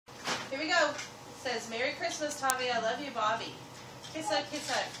we go. It says, Merry Christmas, Tavi. I love you, Bobby. Kiss hug, kiss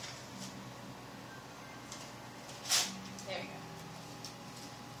hug. There you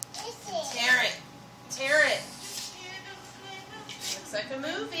go. Tear it. Tear it. Looks like a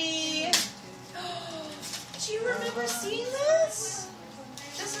movie. Do you remember seeing this?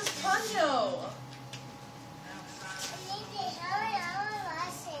 This is Ponyo.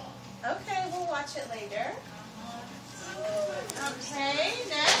 Okay, we'll watch it later. Okay,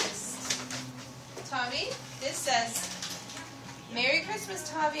 next. Tavi, this says, Merry Christmas,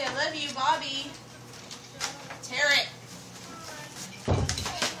 Tavi. I love you, Bobby. Tear it.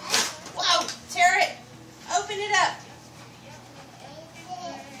 Whoa, tear it. Open it up.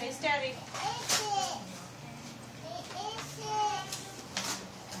 Face Daddy.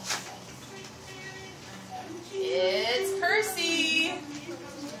 It's Percy.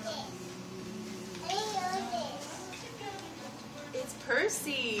 It's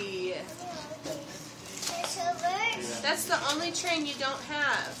Percy. That's the only train you don't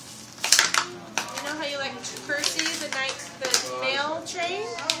have. You know how you like Percy, the mail train?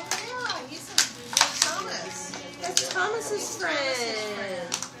 Oh yeah, he's Thomas. That's Thomas's friend.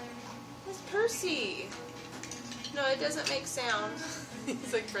 That's Percy. No, it doesn't make sound.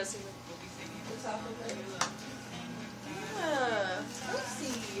 He's like pressing the top of it. Yeah,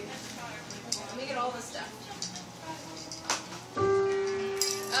 Percy. Let me get all this stuff.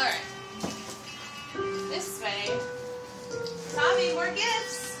 Alright. This way. Tommy, more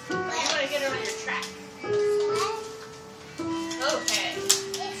gifts. Or you want to get it on your track? Okay.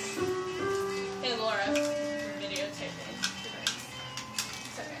 Hey, Laura. We're videotaping.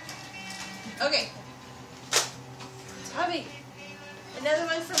 It's okay. Okay. Tommy, another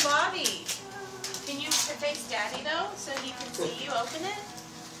one for Bobby. Can you face Daddy, though, so he can see you open it?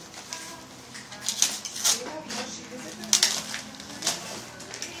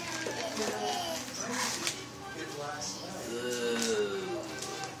 Ooh.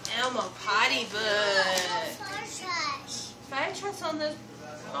 Elmo potty book. Fire trucks on those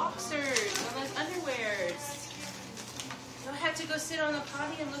boxers, on those underwears. You'll have to go sit on the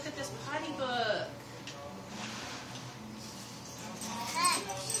potty and look at this potty book.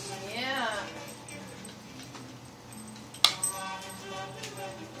 Yeah.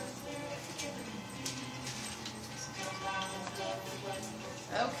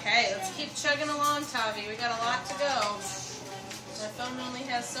 Okay, let's keep chugging along, Tavi. We got a lot to go. My phone only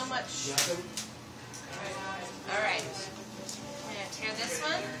has so much. Alright. I'm going to tear this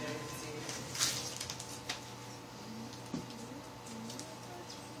one.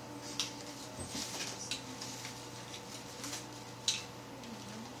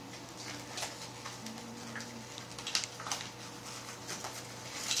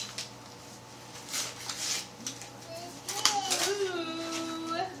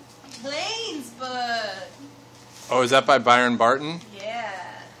 Oh, is that by Byron Barton?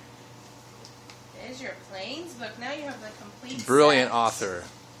 Yeah. There's your planes book. Now you have the complete Brilliant set. author.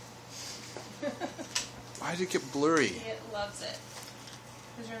 Why did it get blurry? It loves it.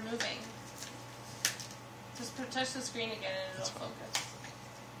 Because you're moving. Just touch the screen again and it'll focus.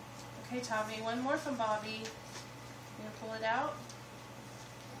 Okay, Tommy, one more from Bobby. You gonna pull it out?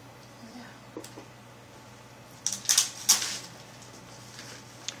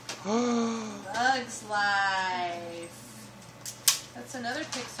 Bugs Life. That's another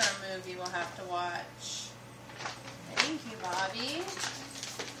Pixar movie we'll have to watch. Thank you, Bobby.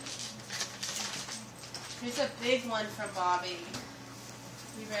 Here's a big one from Bobby.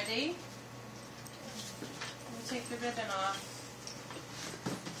 You ready? Let me take the ribbon off.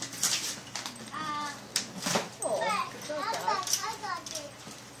 I got it.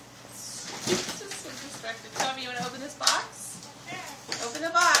 Just disrespectful. Tommy, you want to open this box? Open the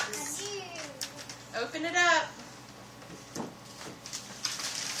box. Open it up.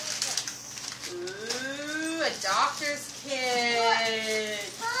 Ooh, a doctor's kit.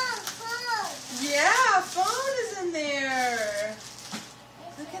 Phone. Yeah, phone is in there.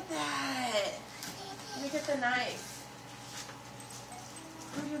 Look at that. Look at the knife.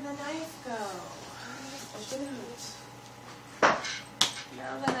 Where did the knife go? Open it.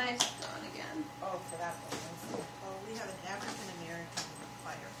 Now the knife's gone again. Oh, for that one. Oh, we have an African-American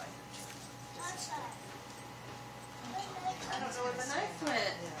firefighter. I don't know where the knife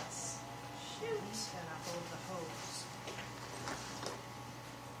went. Yes. Shoot. He's gonna hold the hose.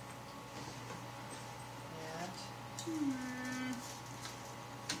 And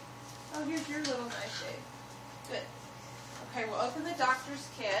Oh, here's your little knife, Dave. Good. Okay, we'll open the doctor's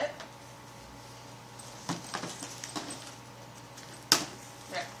kit.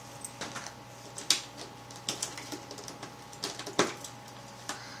 There.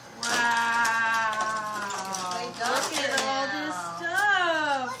 Wow.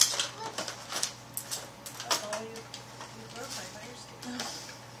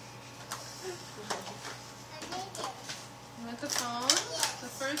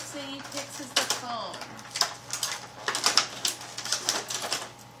 first thing he picks is the phone.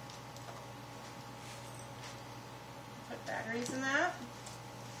 Put batteries in that.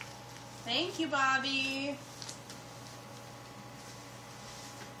 Thank you, Bobby.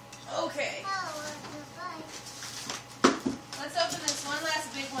 Okay. Let's open this one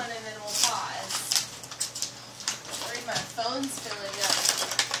last big one and then we'll pause. Sorry, my phone's filling up.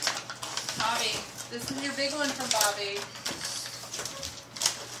 Bobby, this is your big one from Bobby.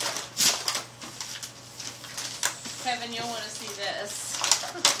 Kevin, you'll want to see this.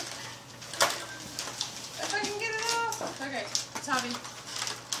 If I can get it off. Okay, Tommy.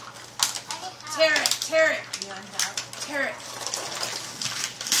 Tear it, tear it. You unwrap. Tear it.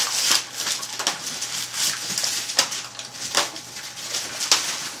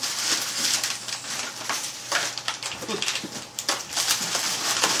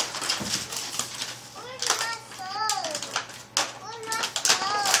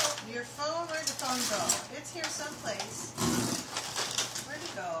 Your phone, where'd the phone go? It's here someplace. Where'd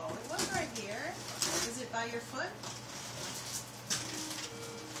it go? It was right here. Is it by your foot?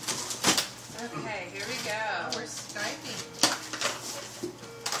 Okay, here we Oh, go. we're Skyping.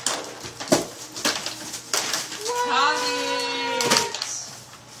 Tommy!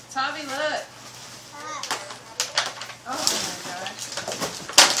 Tommy, look. Oh my gosh.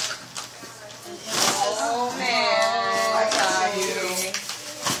 Oh, man. Tommy.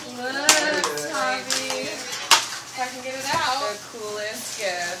 Look, Tommy. If I can get it out. The coolest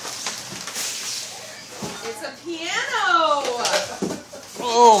gift. It's a piano.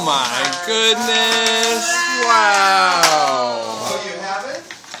 Oh my goodness! Wow! Oh, you have it?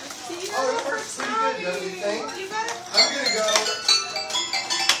 Oh, it works pretty good, don't you think? You got it?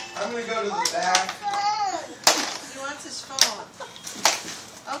 I'm gonna go to the back. He wants his phone.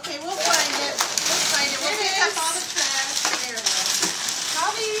 Okay, we'll find it. We'll find it. We'll pick up all the trash. There it is.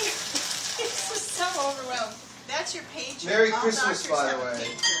 Tommy. He's just so overwhelmed. That's your pager. Merry All Christmas, doctors by have the a way.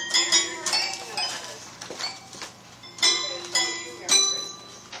 pager.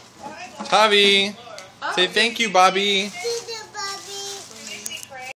 Bobby! Say thank you, Bobby!